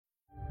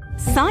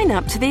Sign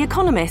up to The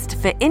Economist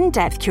for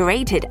in-depth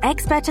curated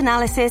expert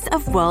analysis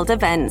of world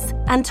events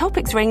and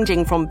topics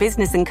ranging from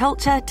business and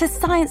culture to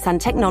science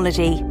and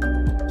technology.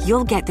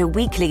 You'll get the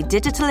weekly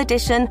digital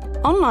edition,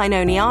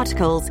 online-only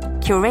articles,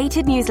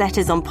 curated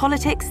newsletters on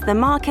politics, the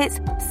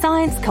markets,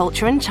 science,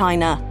 culture and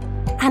China,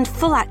 and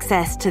full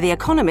access to The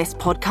Economist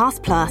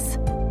Podcast Plus.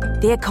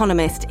 The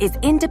Economist is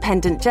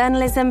independent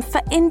journalism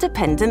for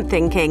independent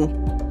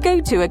thinking.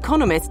 Go to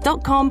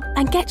economist.com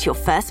and get your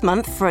first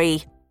month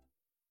free.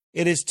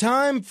 It is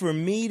time for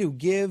me to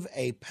give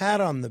a pat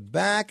on the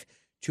back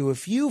to a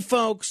few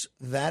folks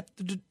that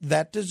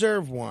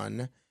deserve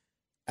one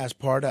as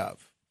part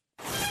of.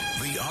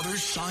 The Other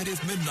Side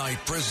of Midnight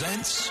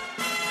presents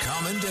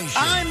Commendations.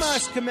 I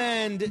must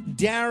commend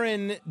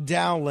Darren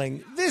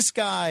Dowling. This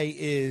guy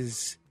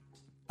is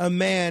a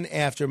man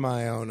after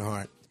my own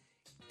heart.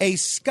 A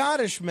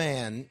Scottish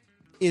man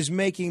is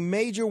making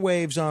major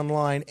waves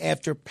online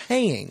after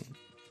paying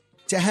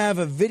to have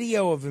a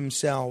video of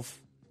himself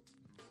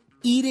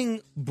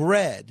eating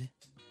bread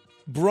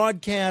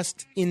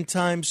broadcast in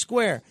Times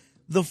Square.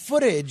 The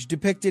footage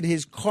depicted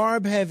his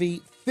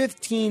carb-heavy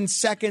 15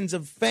 seconds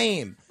of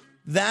fame.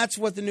 That's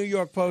what the New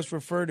York Post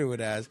referred to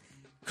it as.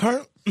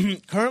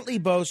 Currently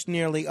boasts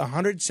nearly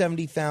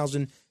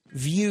 170,000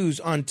 views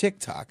on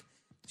TikTok.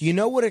 Do you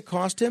know what it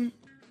cost him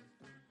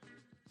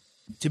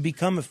to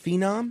become a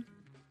phenom?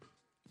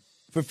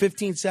 For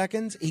 15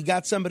 seconds, he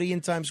got somebody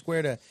in Times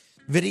Square to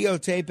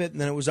videotape it, and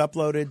then it was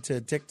uploaded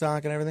to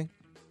TikTok and everything.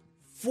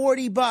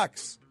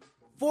 $40.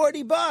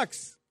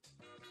 $40.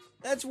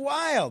 That's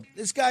wild.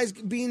 This guy's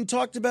being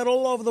talked about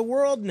all over the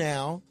world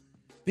now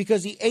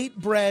because he ate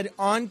bread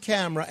on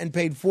camera and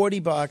paid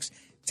 $40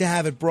 to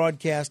have it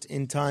broadcast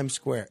in Times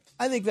Square.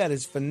 I think that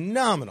is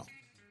phenomenal.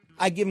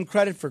 I give him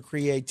credit for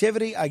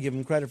creativity. I give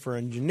him credit for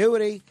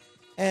ingenuity.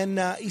 And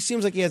he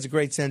seems like he has a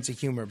great sense of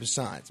humor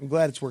besides. I'm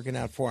glad it's working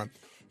out for him.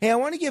 Hey, I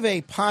want to give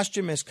a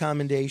posthumous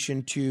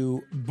commendation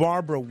to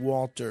Barbara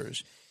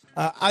Walters.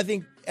 I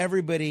think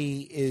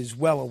everybody is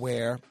well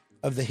aware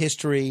of the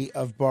history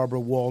of Barbara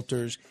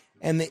Walters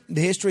and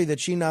the history that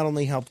she not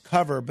only helped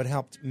cover but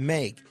helped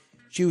make.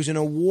 She was an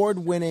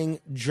award-winning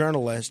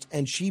journalist,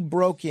 and she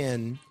broke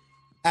in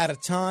at a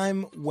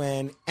time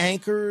when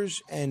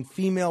anchors and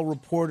female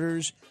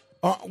reporters,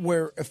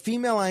 where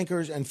female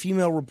anchors and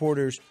female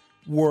reporters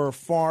were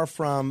far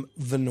from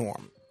the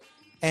norm.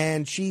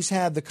 And she's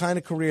had the kind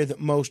of career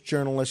that most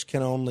journalists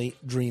can only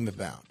dream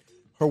about.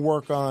 Her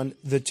work on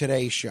The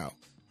Today Show,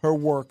 her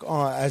work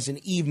as an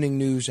evening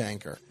news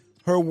anchor,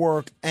 her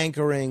work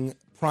anchoring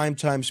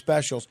primetime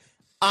specials.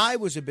 I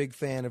was a big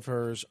fan of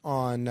hers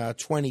on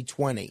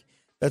 2020.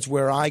 That's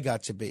where I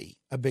got to be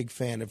a big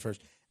fan of hers.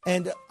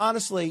 And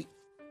honestly,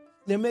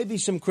 there may be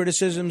some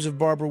criticisms of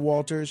Barbara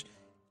Walters.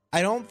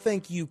 I don't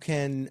think you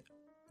can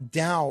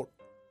doubt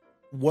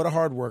what a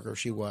hard worker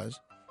she was.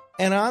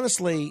 And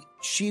honestly,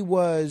 she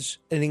was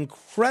an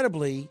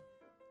incredibly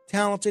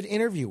talented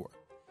interviewer.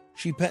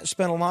 She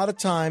spent a lot of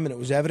time, and it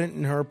was evident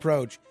in her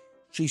approach,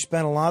 she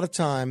spent a lot of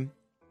time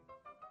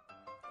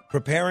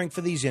preparing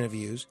for these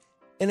interviews,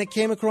 and it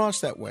came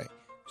across that way.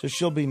 So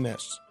she'll be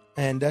missed.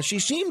 And she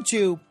seemed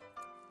to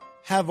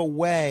have a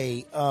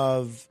way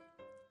of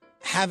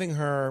having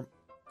her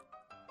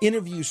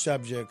interview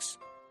subjects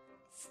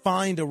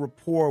find a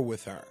rapport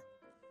with her.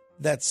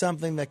 That's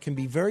something that can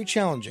be very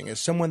challenging. As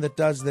someone that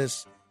does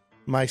this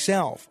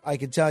myself, I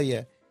can tell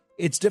you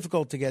it's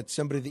difficult to get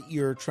somebody that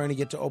you're trying to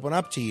get to open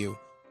up to you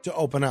to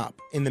open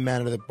up in the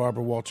manner that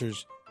Barbara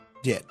Walters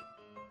did.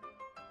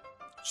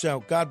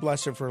 So God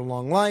bless her for a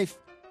long life.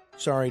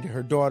 Sorry to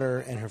her daughter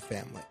and her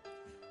family.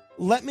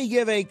 Let me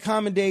give a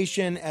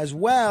commendation as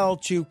well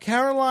to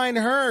Caroline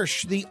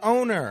Hirsch, the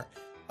owner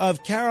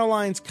of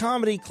Caroline's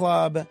Comedy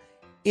Club.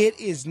 It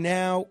is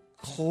now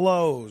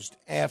closed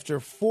after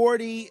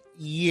 40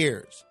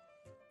 years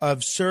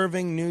of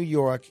serving New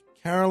York.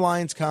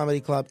 Caroline's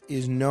Comedy Club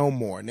is no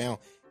more. Now,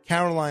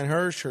 Caroline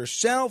Hirsch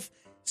herself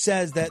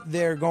says that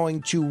they're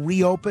going to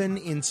reopen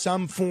in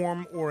some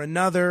form or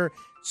another,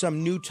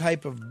 some new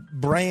type of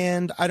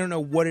brand. I don't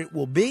know what it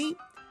will be,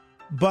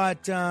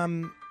 but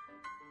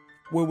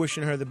we're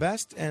wishing her the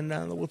best, and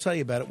we'll tell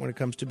you about it when it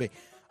comes to be.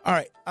 All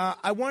right,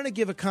 I want to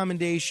give a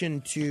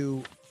commendation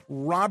to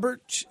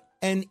Robert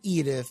and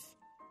Edith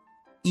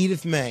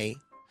May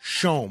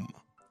Shom.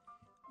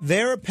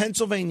 They're a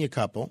Pennsylvania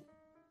couple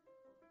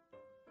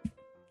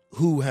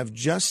who have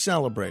just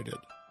celebrated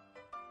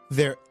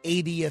their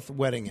 80th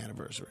wedding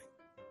anniversary.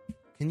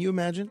 Can you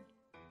imagine?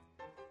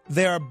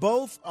 They are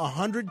both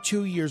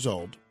 102 years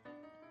old.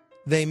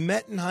 They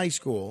met in high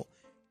school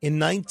in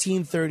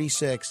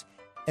 1936,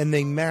 and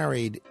they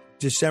married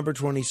December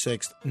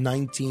 26th,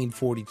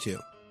 1942.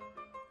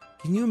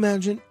 Can you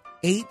imagine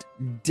 8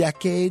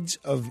 decades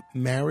of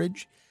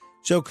marriage?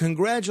 So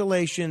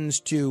congratulations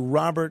to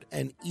Robert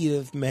and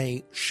Edith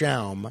May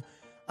Schaum.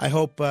 I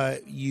hope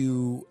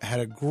you had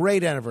a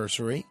great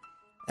anniversary,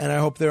 and I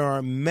hope there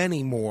are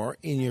many more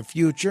in your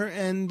future.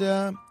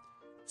 And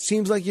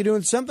seems like you're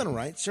doing something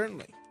right,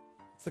 certainly.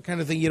 It's the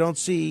kind of thing you don't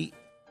see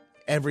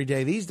every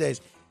day these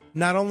days.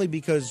 Not only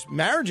because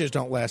marriages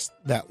don't last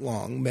that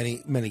long,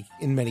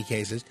 in many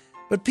cases,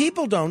 but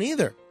people don't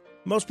either.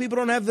 Most people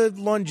don't have the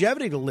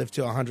longevity to live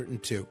to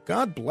 102.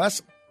 God bless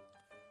them.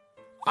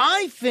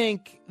 I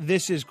think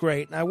this is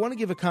great, and I want to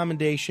give a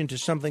commendation to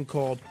something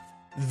called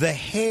the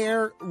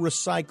Hair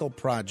Recycle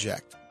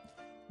Project,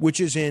 which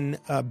is in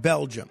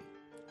Belgium.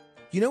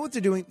 You know what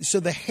they're doing? So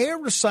the Hair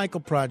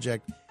Recycle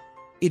Project,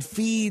 it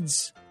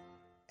feeds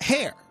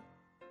hair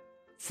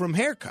from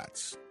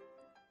haircuts.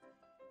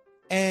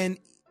 And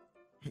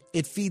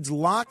it feeds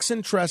locks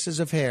and tresses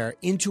of hair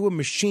into a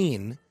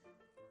machine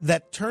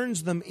that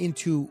turns them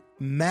into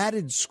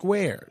matted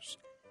squares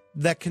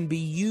that can be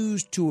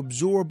used to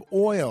absorb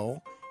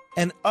oil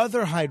and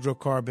other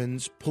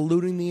hydrocarbons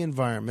polluting the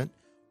environment,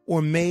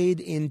 or made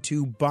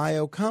into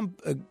biocomposite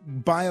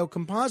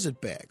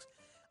bags.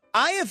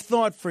 I have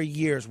thought for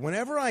years,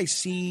 whenever I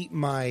see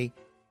my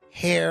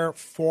hair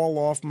fall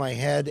off my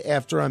head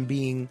after I'm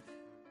being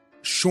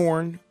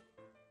shorn,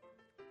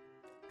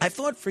 I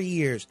thought for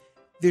years,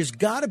 there's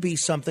got to be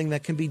something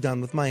that can be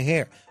done with my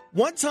hair.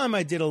 One time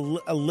I did a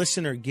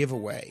listener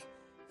giveaway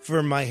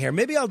for my hair.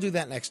 Maybe I'll do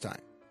that next time.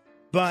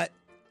 But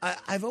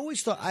I've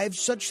always thought, I have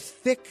such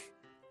thick,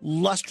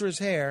 lustrous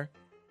hair,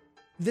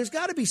 there's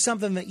got to be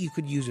something that you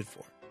could use it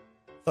for.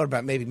 Thought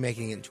about maybe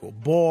making it into a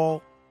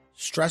ball,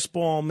 stress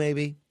ball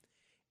maybe.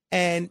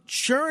 And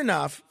sure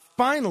enough,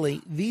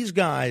 finally, these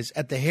guys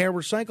at the Hair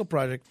Recycle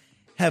Project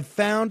have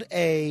found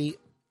a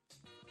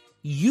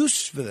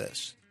use for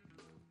this,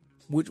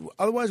 which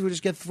otherwise would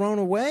just get thrown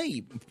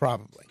away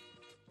probably,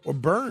 or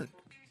burned.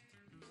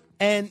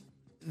 And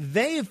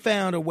they have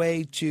found a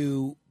way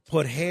to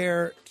put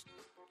hair,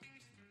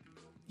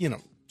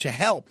 to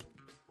help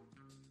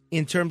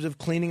in terms of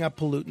cleaning up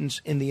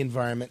pollutants in the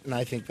environment, and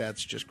I think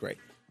that's just great.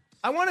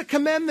 I want to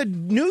commend the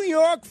New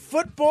York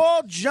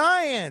Football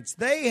Giants.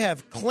 They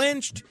have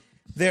clinched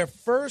their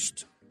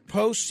first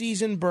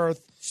postseason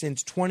berth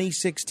since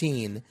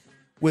 2016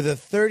 with a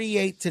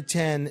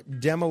 38-10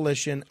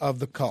 demolition of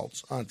the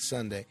Colts on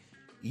Sunday.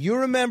 You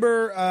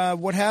remember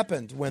what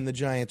happened when the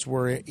Giants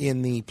were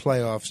in the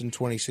playoffs in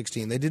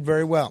 2016. They did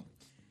very well.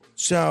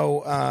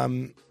 So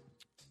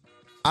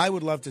I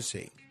would love to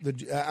see.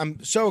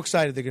 I'm so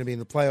excited they're going to be in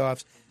the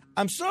playoffs.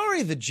 I'm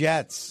sorry the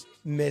Jets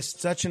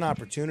missed such an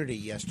opportunity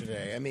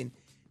yesterday. I mean,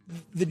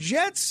 the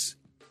Jets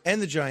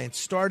and the Giants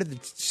started the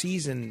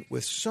season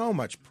with so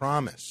much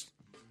promise.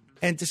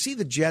 And to see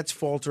the Jets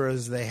falter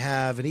as they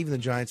have, and even the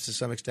Giants to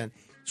some extent,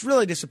 it's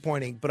really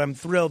disappointing. But I'm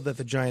thrilled that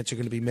the Giants are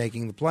going to be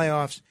making the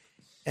playoffs,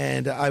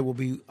 and I'll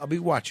be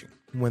watching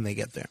when they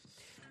get there.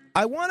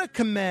 I want to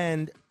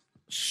commend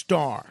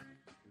Star.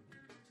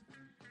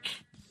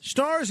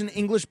 Star is an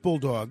English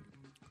bulldog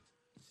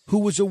who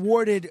was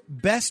awarded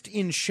Best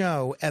in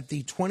Show at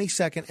the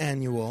 22nd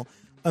Annual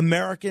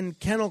American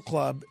Kennel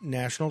Club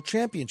National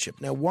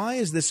Championship. Now, why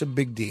is this a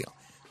big deal?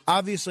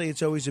 Obviously,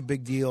 it's always a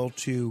big deal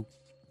to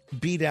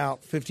beat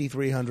out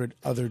 5,300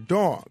 other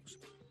dogs.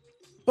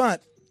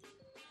 But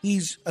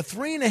he's a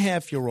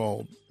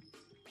 3.5-year-old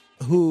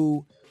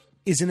who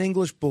is an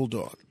English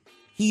bulldog.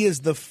 He is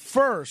the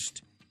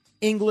first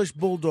English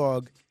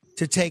bulldog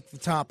to take the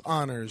top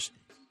honors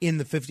in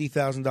the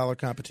 $50,000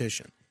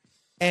 competition.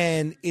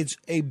 And it's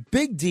a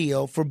big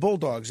deal for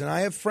bulldogs. And I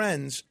have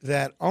friends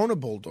that own a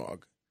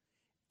bulldog,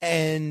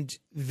 and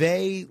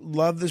they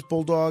love this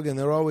bulldog, and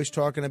they're always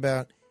talking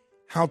about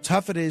how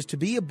tough it is to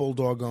be a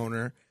bulldog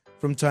owner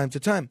from time to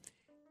time.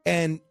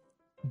 And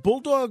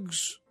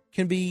bulldogs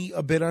can be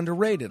a bit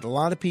underrated. A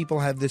lot of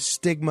people have this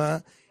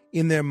stigma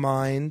in their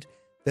mind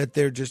that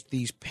they're just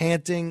these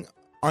panting,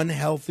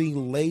 unhealthy,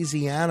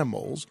 lazy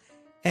animals.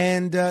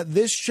 And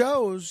this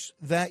shows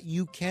that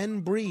you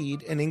can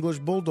breed an English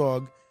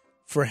bulldog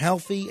for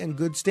healthy and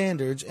good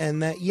standards,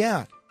 and that,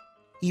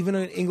 even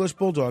an English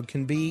bulldog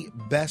can be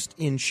best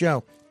in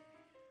show.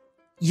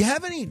 You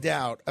have any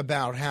doubt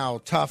about how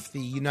tough the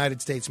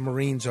United States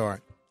Marines are?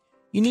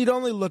 You need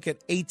only look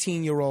at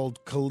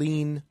 18-year-old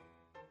Colleen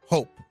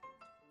Hope.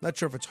 Not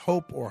sure if it's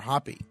Hope or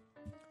Hoppy.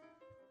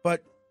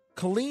 But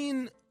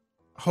Colleen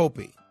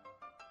Hoppy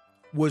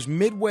was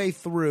midway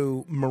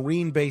through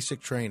Marine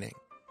basic training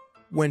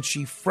when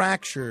she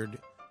fractured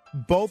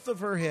both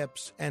of her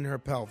hips and her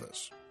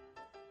pelvis.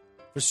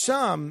 For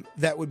some,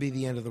 that would be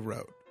the end of the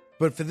road.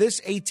 But for this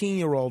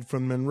 18-year-old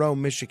from Monroe,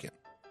 Michigan,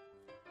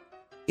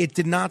 it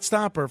did not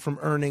stop her from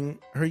earning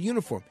her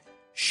uniform.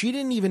 She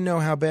didn't even know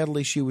how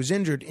badly she was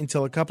injured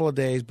until a couple of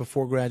days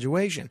before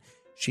graduation.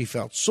 She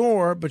felt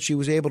sore, but she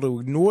was able to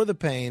ignore the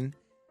pain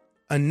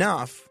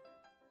enough,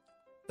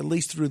 at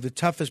least through the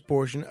toughest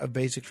portion of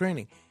basic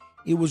training.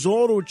 It was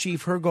all to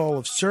achieve her goal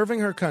of serving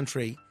her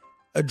country,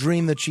 a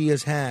dream that she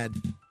has had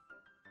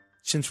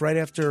since right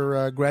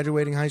after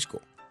graduating high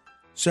school.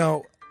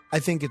 So I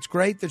think it's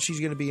great that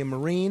she's going to be a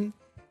Marine.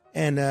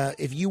 And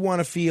if you want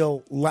to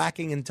feel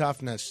lacking in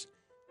toughness,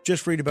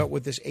 just read about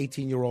what this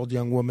 18-year-old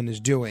young woman is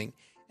doing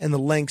and the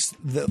lengths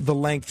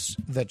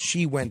that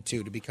she went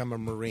to become a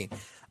Marine.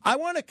 I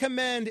want to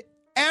commend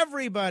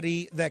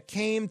everybody that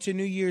came to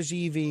New Year's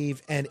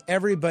Eve and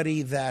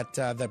everybody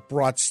that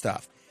brought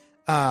stuff.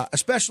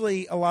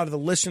 especially a lot of the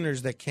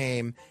listeners that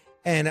came.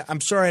 And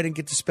I'm sorry I didn't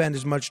get to spend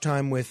as much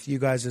time with you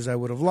guys as I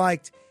would have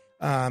liked.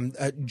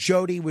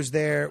 Jody was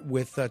there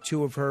with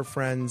two of her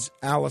friends,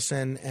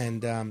 Allison,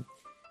 and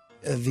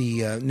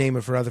the name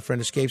of her other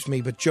friend escapes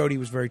me. But Jody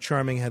was very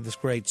charming, had this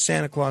great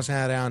Santa Claus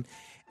hat on.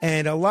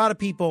 And a lot of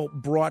people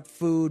brought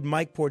food.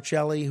 Mike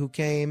Porcelli, who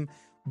came,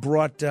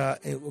 brought an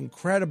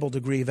incredible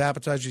degree of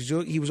appetizers.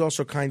 He was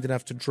also kind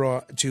enough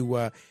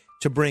to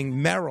bring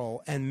Meryl.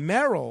 And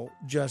Meryl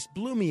just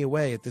blew me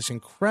away at this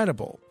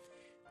incredible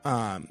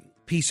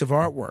piece of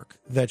artwork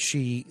that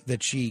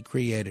she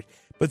created.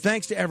 But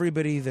thanks to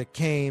everybody that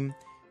came,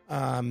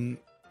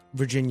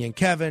 Virginia and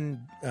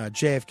Kevin,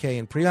 JFK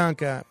and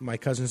Priyanka, my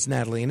cousins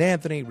Natalie and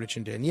Anthony, Rich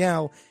and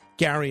Danielle,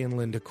 Gary and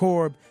Linda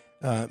Korb,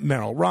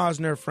 Meryl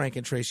Rosner, Frank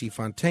and Tracy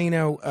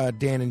Fontano,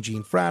 Dan and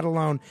Jean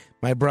Fratellone,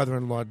 my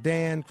brother-in-law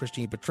Dan,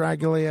 Christine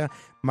Petraglia,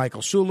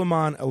 Michael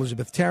Suleiman,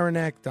 Elizabeth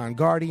Taranek, Don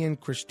Guardian,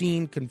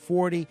 Christine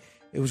Conforti.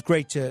 It was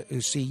great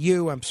to see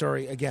you. I'm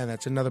sorry, again,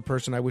 that's another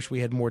person I wish we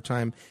had more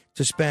time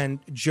to spend.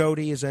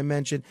 Jody, as I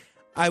mentioned.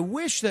 I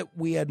wish that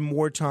we had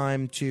more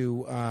time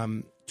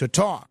to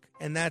talk,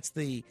 and that's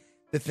the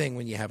thing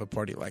when you have a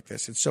party like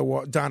this. It's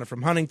so Donna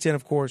from Huntington,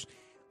 of course.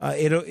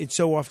 It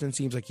so often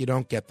seems like you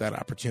don't get that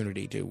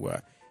opportunity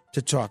to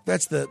talk.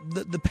 That's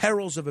the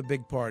perils of a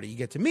big party. You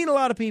get to meet a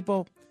lot of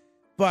people,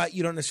 but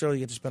you don't necessarily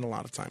get to spend a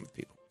lot of time with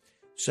people.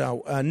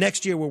 So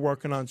next year we're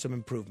working on some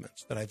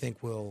improvements that I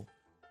think will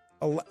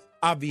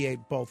obviate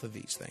both of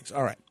these things.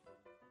 All right.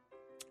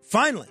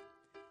 Finally,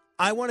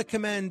 I want to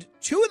commend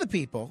two of the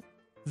people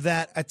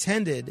that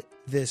attended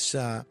this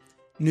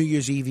New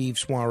Year's Eve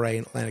soiree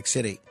in Atlantic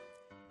City.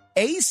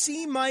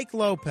 AC Mike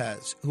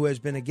Lopez, who has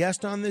been a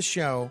guest on this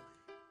show,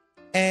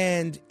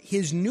 and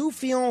his new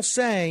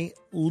fiancée,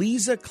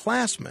 Lisa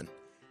Classman.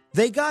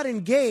 They got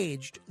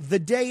engaged the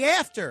day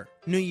after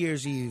New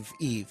Year's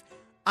Eve.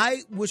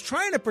 I was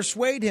trying to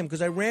persuade him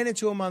because I ran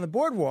into him on the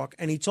boardwalk,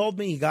 and he told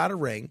me he got a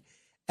ring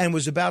and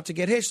was about to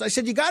get hitched. I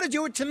said, you got to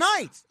do it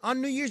tonight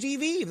on New Year's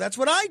Eve. That's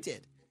what I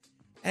did.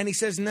 And he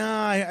says, no,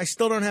 I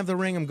still don't have the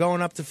ring. I'm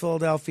going up to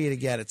Philadelphia to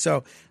get it.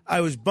 So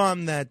I was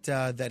bummed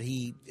that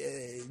he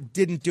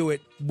didn't do it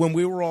when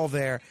we were all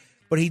there.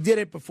 But he did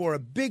it before a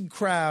big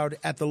crowd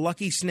at the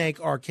Lucky Snake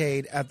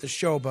Arcade at the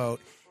Showboat.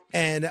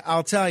 And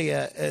I'll tell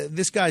you,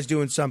 this guy's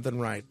doing something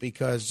right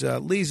because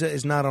Lisa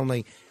is not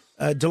only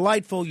a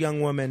delightful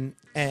young woman,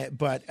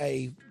 but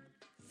a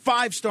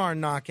five-star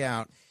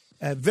knockout,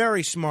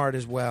 very smart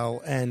as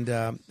well, and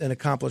an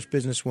accomplished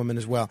businesswoman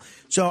as well.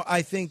 So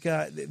I think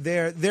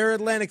they're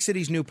Atlantic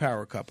City's new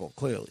power couple,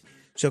 clearly.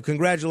 So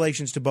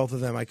congratulations to both of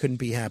them. I couldn't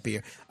be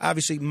happier.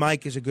 Obviously,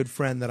 Mike is a good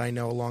friend that I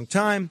know a long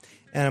time,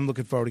 and I'm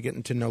looking forward to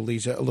getting to know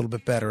Lisa a little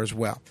bit better as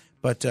well.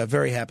 But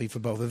very happy for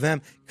both of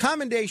them.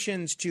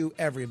 Commendations to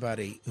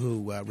everybody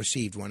who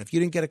received one. If you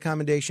didn't get a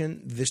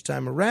commendation this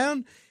time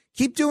around,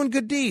 keep doing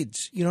good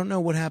deeds. You don't know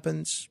what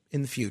happens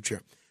in the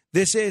future.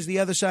 This is The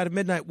Other Side of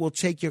Midnight. We'll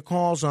take your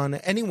calls on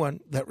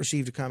anyone that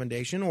received a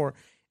commendation or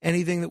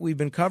anything that we've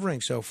been covering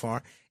so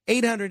far.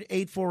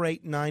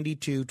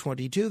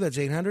 800-848-9222. That's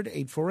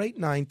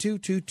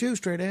 800-848-9222.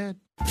 Straight ahead.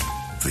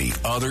 The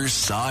Other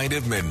Side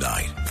of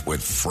Midnight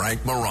with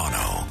Frank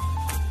Morano.